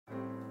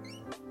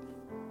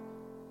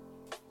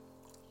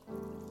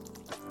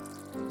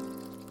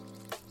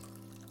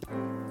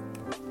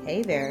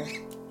Hey there,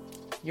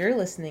 you're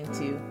listening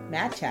to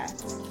Mat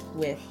Chats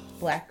with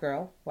Black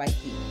Girl, White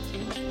Geek.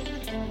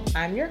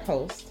 I'm your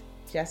host,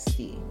 Jess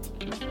D,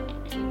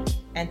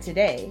 and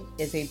today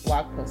is a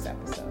blog post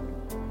episode.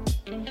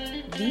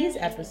 These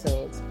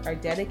episodes are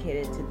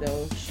dedicated to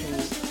those who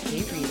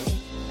hate reading,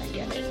 I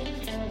get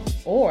it,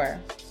 or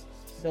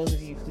those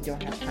of you who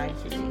don't have time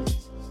to read.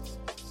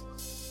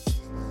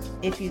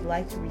 If you'd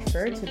like to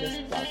refer to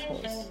this blog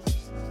post,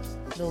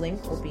 the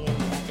link will be in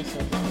the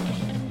episode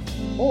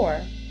description,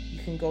 or you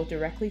can go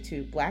directly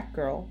to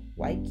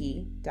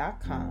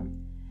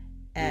blackgirlwhitegeek.com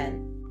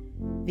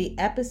and the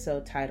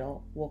episode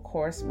title will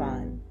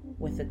correspond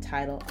with the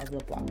title of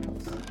the blog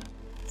post.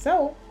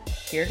 So,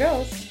 here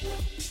goes.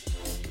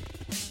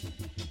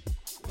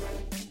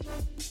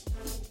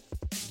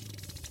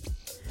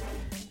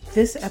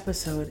 This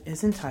episode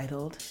is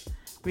entitled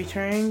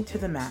Returning to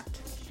the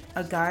Mat,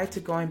 a guide to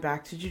going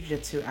back to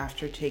Jiu-Jitsu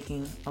after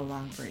taking a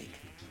long break.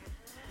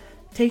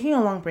 Taking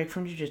a long break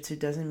from Jiu-Jitsu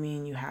doesn't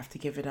mean you have to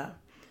give it up.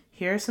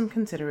 Here are some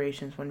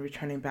considerations when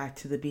returning back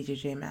to the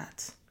BJJ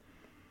mats.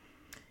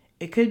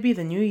 It could be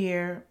the new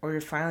year, or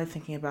you're finally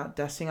thinking about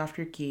dusting off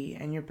your gi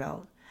and your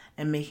belt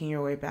and making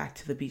your way back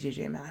to the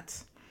BJJ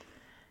mats.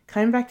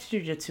 Coming back to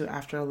Jiu-Jitsu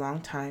after a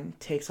long time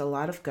takes a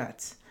lot of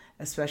guts,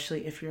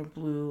 especially if you're a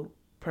blue,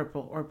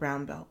 purple, or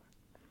brown belt.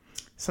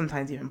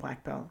 Sometimes even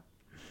black belt.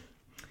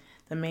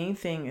 The main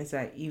thing is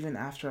that even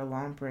after a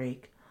long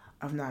break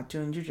of not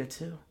doing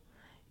Jiu-Jitsu,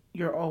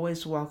 you're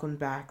always welcomed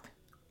back.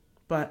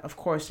 But of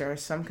course, there are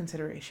some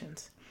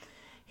considerations.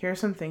 Here are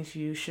some things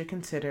you should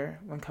consider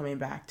when coming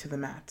back to the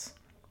mats.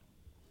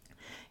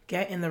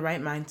 Get in the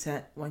right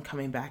mindset when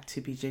coming back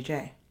to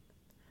BJJ.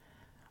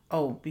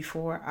 Oh,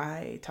 before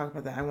I talk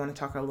about that, I want to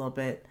talk a little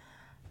bit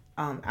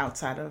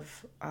outside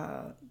of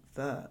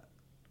the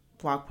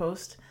blog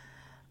post.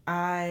 When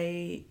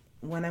I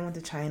went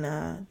to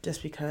China,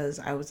 just because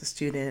I was a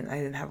student, I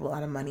didn't have a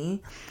lot of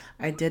money,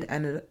 I did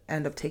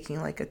end up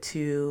taking like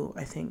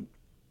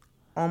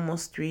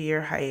almost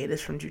 3-year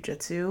hiatus from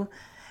Jiu-Jitsu,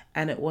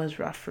 and it was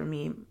rough for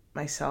me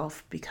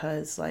myself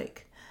because I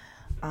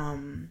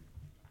had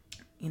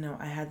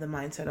the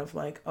mindset of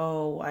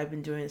I've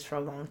been doing this for a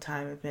long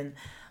time.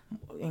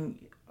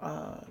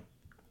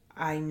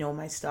 I know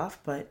my stuff,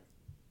 but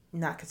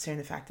not considering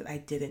the fact that I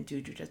didn't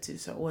do Jiu-Jitsu.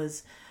 So it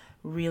was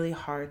really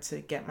hard to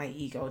get my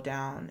ego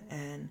down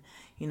and,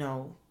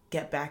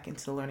 get back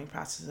into the learning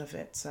process of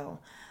it. So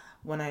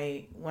when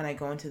I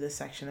go into this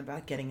section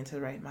about getting into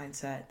the right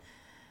mindset,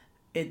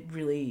 it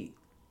really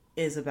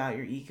is about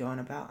your ego and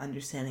about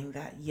understanding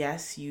that,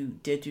 yes, you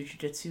did do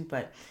Jiu-Jitsu,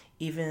 but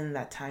even in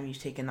that time you've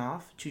taken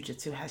off,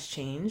 Jiu-Jitsu has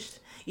changed.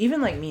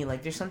 Even like me,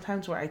 there's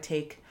sometimes where I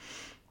take,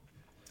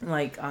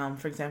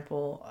 for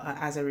example,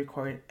 as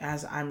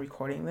I'm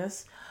recording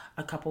this,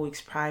 a couple weeks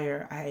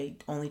prior, I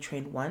only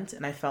trained once,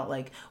 and I felt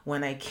like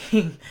when I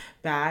came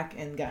back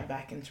and got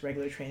back into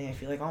regular training, I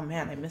feel like, oh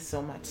man, I missed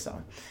so much.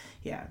 So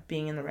yeah,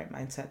 being in the right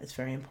mindset is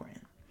very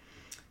important.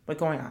 But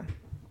going on,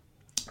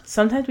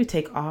 sometimes we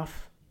take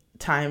off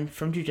time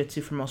from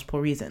Jiu-Jitsu for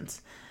multiple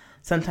reasons.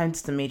 Sometimes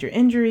it's a major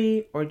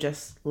injury or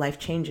just life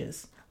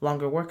changes,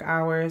 longer work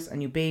hours, a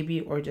new baby,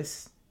 or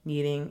just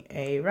needing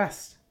a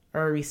rest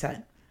or a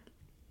reset.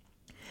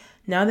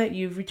 Now that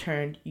you've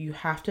returned, you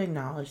have to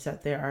acknowledge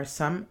that there are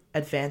some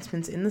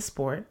advancements in the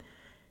sport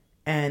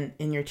and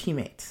in your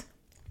teammates.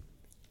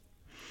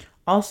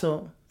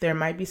 Also, there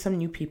might be some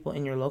new people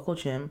in your local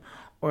gym,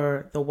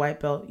 or the white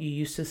belt you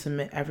used to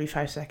submit every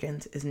 5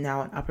 seconds is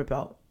now an upper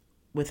belt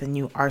with a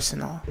new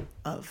arsenal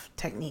of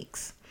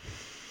techniques.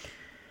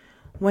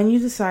 When you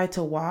decide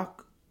to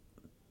walk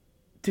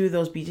through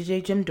those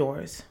BJJ gym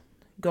doors,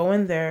 go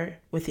in there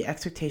with the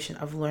expectation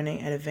of learning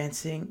and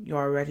advancing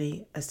your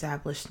already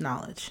established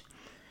knowledge.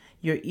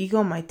 Your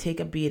ego might take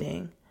a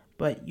beating,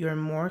 but you're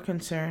more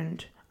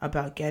concerned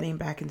about getting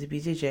back into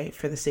BJJ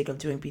for the sake of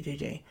doing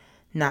BJJ,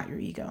 not your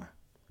ego.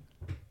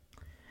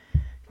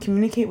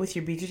 Communicate with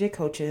your BJJ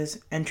coaches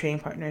and training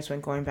partners when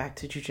going back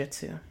to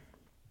Jiu-Jitsu.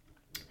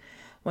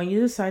 When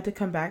you decide to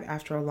come back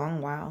after a long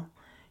while,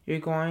 you're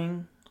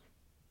going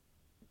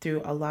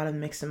through a lot of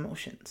mixed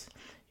emotions.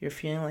 You're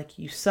feeling like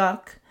you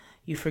suck,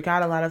 you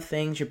forgot a lot of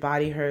things, your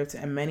body hurts,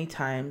 and many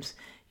times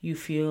you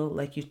feel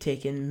like you've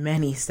taken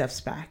many steps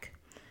back.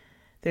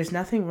 There's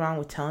nothing wrong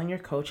with telling your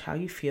coach how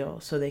you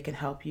feel so they can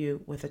help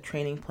you with a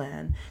training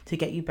plan to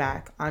get you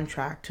back on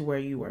track to where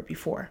you were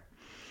before.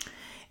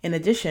 In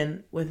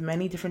addition, with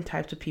many different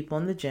types of people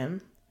in the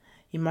gym,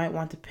 you might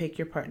want to pick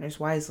your partners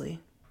wisely.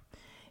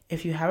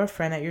 If you have a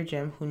friend at your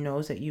gym who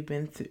knows what you've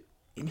been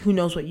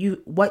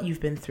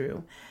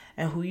through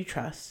and who you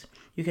trust,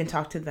 you can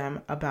talk to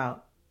them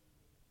about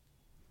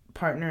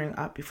partnering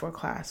up before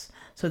class,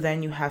 so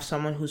then you have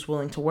someone who's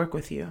willing to work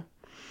with you.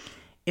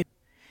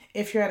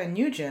 If you're at a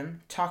new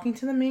gym, talking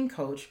to the main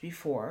coach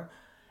before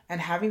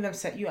and having them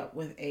set you up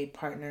with a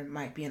partner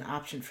might be an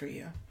option for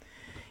you.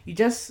 You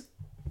just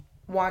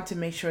want to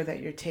make sure that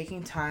you're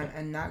taking time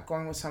and not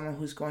going with someone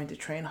who's going to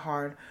train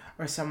hard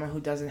or someone who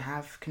doesn't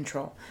have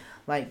control.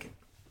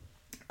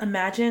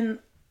 Imagine,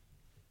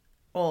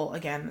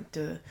 again,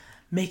 to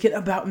make it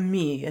about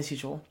me as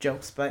usual,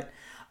 jokes. But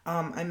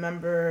I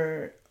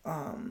remember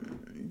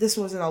this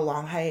wasn't a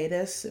long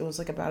hiatus. It was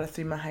like about a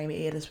 3 month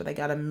hiatus, but I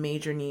got a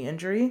major knee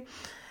injury,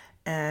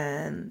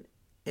 and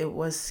it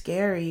was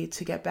scary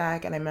to get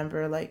back. And I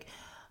remember like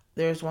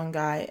there's one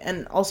guy,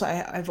 and also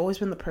I've always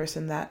been the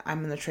person that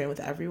I'm gonna train with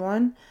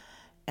everyone,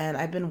 and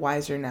I've been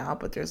wiser now.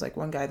 But there's like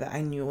one guy that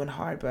I knew went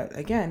hard, but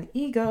again,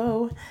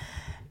 ego,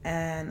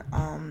 and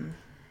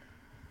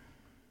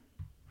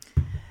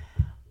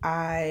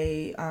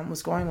I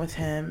was going with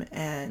him,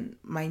 and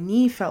my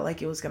knee felt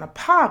like it was gonna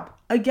pop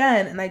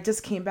again, and I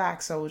just came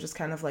back, so it was just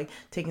kind of like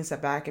taking a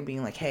step back and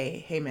being like,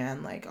 hey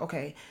man, like,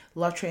 okay,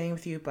 love training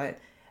with you, but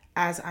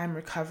as I'm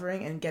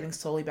recovering and getting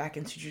slowly back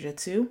into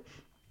jiu-jitsu,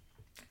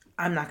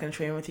 I'm not gonna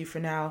train with you for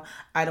now.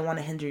 I don't want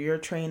to hinder your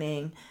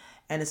training,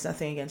 and it's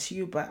nothing against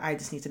you, but I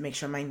just need to make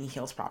sure my knee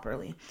heals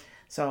properly.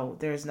 So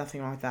there's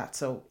nothing wrong with that.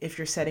 So if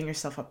you're setting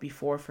yourself up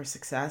before for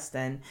success,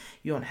 then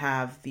you don't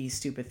have these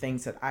stupid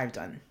things that I've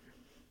done.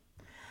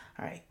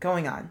 All right,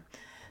 going on.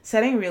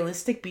 Setting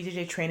realistic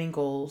BJJ training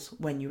goals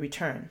when you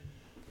return.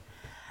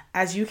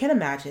 As you can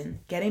imagine,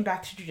 getting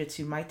back to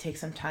jiu-jitsu might take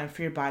some time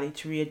for your body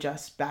to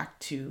readjust back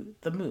to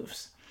the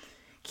moves.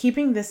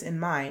 Keeping this in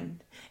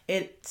mind,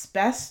 it's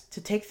best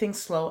to take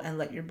things slow and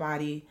let your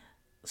body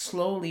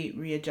slowly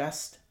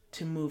readjust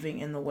to moving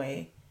in the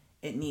way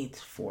it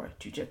needs for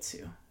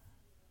jiu-jitsu.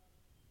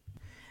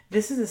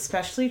 This is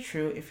especially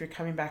true if you're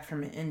coming back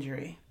from an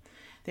injury.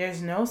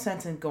 There's no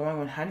sense in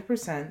going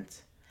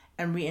 100%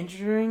 and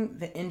re-injuring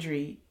the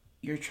injury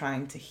you're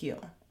trying to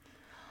heal.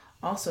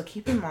 Also,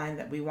 keep in mind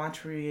that we want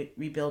to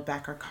rebuild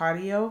back our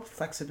cardio,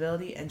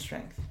 flexibility, and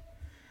strength.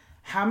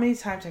 How many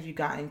times have you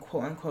gotten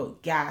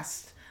quote-unquote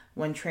gassed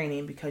when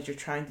training because you're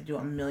trying to do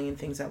a million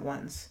things at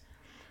once?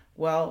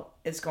 Well,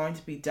 it's going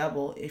to be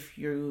double if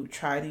you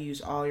try to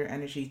use all your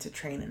energy to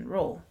train and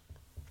roll.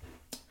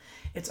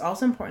 It's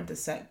also important to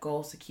set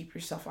goals to keep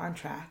yourself on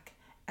track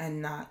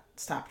and not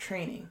stop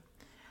training.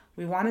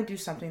 We want to do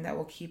something that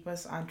will keep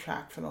us on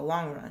track for the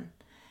long run.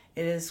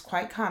 It is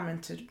quite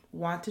common to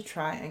want to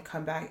try and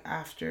come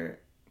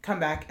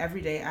back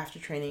every day after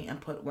training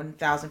and put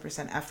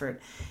 1000%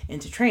 effort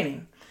into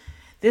training.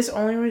 This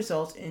only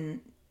results in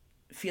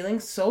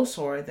feeling so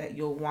sore that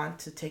you'll want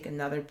to take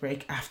another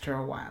break after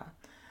a while.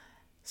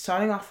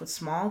 Starting off with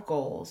small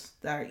goals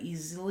that are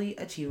easily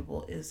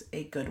achievable is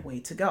a good way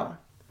to go.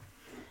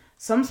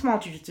 Some small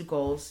jiu-jitsu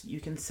goals you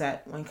can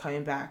set when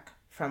coming back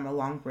from a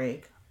long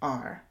break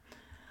are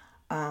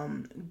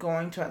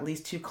going to at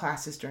least 2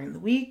 classes during the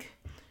week,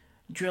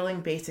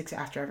 drilling basics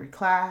after every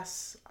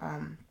class.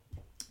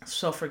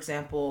 So, for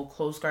example,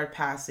 close guard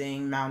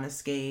passing, mount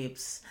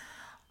escapes,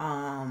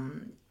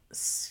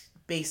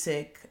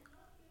 basic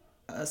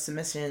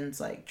submissions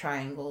like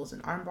triangles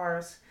and arm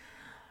bars,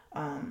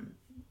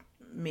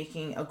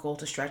 making a goal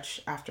to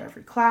stretch after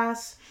every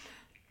class,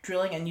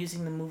 drilling and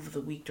using the move of the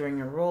week during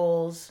your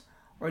rolls,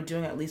 or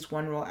doing at least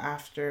one roll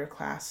after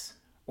class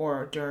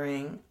or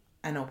during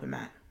an open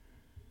mat.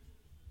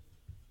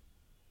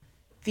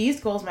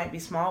 These goals might be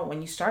small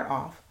when you start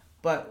off,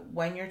 but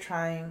what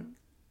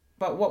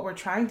we're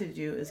trying to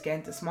do is get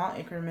into small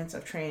increments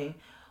of training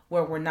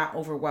where we're not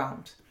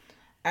overwhelmed.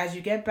 As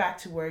you get back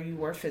to where you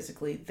were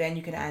physically, then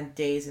you can add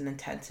days and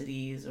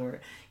intensities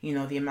or,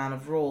 the amount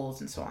of rolls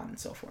and so on and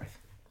so forth.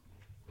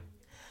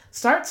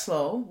 Start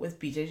slow with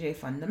BJJ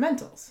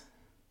fundamentals.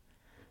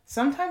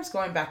 Sometimes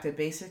going back to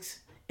basics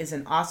is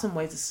an awesome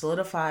way to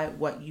solidify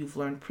what you've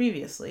learned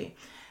previously,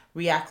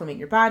 reacclimate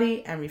your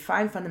body, and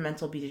refine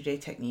fundamental BJJ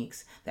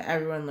techniques that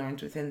everyone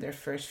learns within their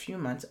first few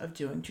months of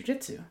doing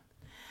jiu-jitsu.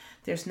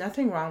 There's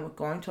nothing wrong with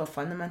going to a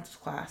fundamentals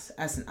class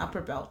as an upper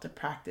belt to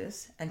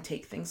practice and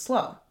take things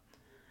slow.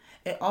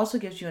 It also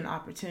gives you an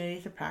opportunity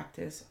to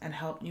practice and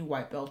help new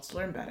white belts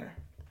learn better.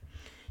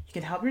 You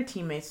can help your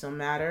teammates no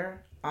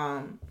matter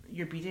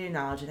your BJJ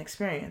knowledge and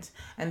experience,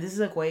 and this is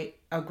a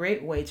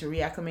great way to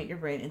reacclimate your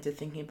brain into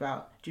thinking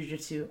about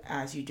jiu-jitsu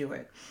as you do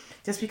it.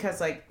 Just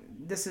because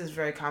this is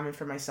very common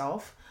for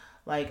myself.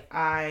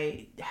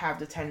 I have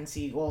the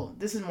tendency,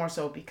 this is more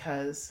so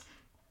because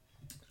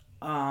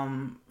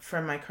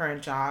for my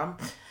current job,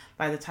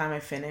 by the time I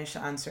finish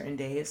on certain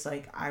days,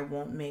 I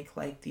won't make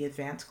the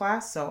advanced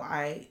class, so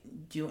I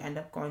do end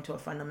up going to a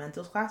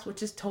fundamentals class,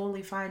 which is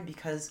totally fine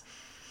because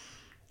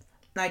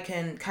I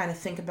can kind of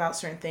think about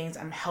certain things.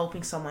 I'm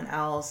helping someone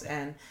else,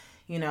 and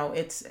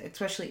it's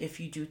especially if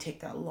you do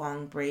take that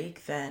long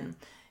break, then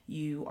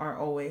you are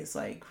always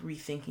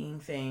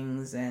rethinking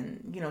things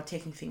and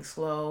taking things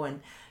slow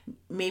and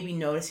maybe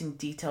noticing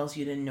details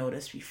you didn't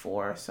notice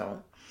before.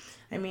 So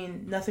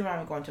nothing wrong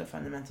with going to a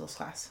fundamentals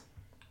class.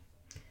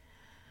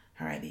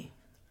 Alrighty.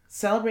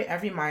 Celebrate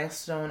every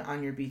milestone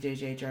on your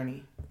BJJ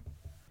journey.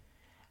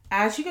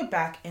 As you get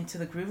back into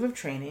the groove of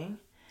training,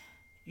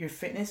 your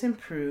fitness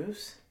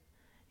improves,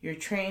 you're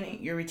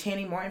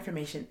retaining more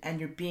information, and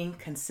you're being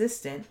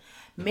consistent.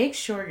 Make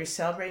sure you're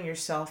celebrating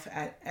yourself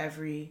at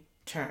every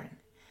turn.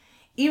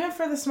 Even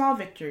for the small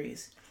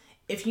victories.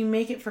 If you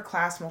make it for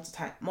class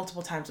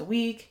multiple times a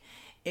week,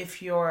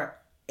 if you're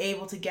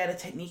able to get a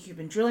technique you've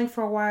been drilling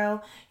for a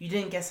while, you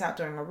didn't guess out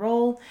during a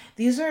roll.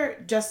 These are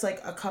just like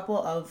a couple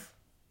of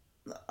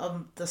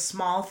the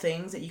small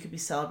things that you could be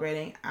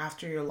celebrating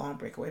after your long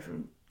break away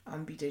from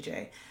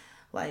BJJ.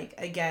 Like,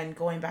 again,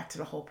 going back to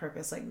the whole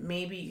purpose, like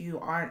maybe you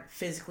aren't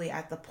physically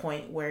at the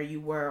point where you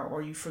were,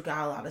 or you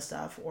forgot a lot of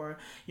stuff, or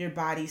your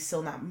body's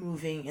still not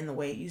moving in the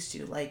way it used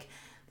to. Like,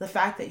 the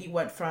fact that you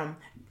went from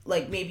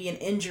like maybe an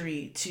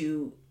injury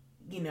to,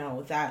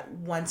 that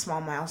one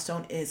small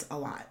milestone is a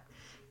lot.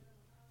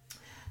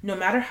 No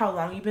matter how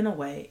long you've been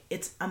away,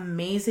 it's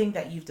amazing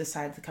that you've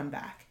decided to come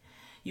back.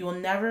 You will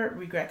never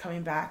regret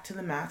coming back to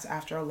the mats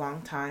after a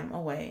long time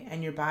away,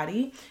 and your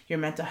body, your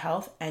mental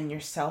health, and your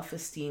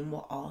self-esteem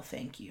will all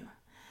thank you.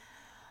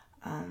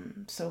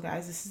 So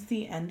guys, this is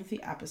the end of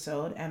the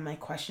episode, and my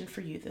question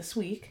for you this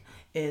week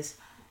is,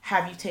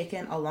 have you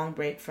taken a long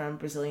break from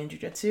Brazilian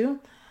Jiu-Jitsu?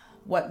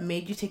 What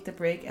made you take the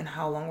break, and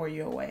how long were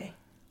you away?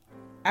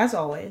 As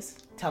always,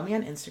 tell me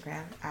on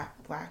Instagram at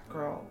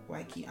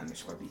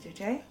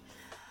blackgirlwaikey_BJJ.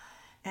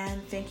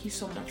 And thank you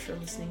so much for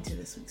listening to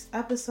this week's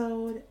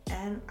episode,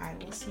 and I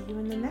will see you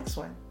in the next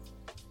one.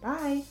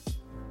 Bye.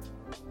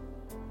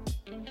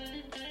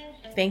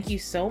 Thank you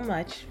so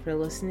much for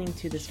listening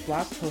to this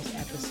blog post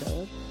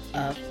episode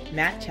of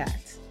Mat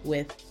Chats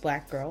with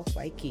Black Girl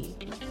Waikey.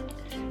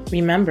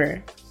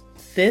 Remember,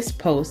 this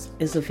post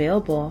is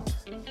available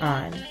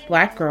on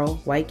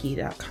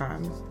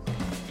blackgirlwaikey.com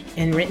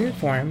in written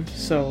form,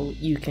 so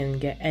you can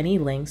get any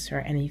links or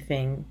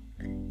anything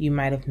you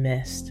might have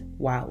missed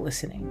while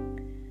listening.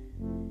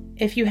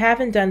 If you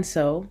haven't done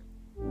so,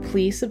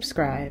 please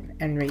subscribe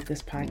and rate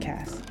this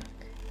podcast.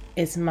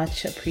 It's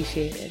much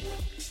appreciated.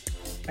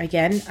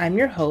 Again, I'm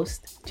your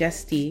host,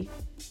 Jess D,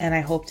 and I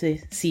hope to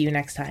see you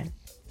next time.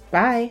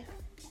 Bye!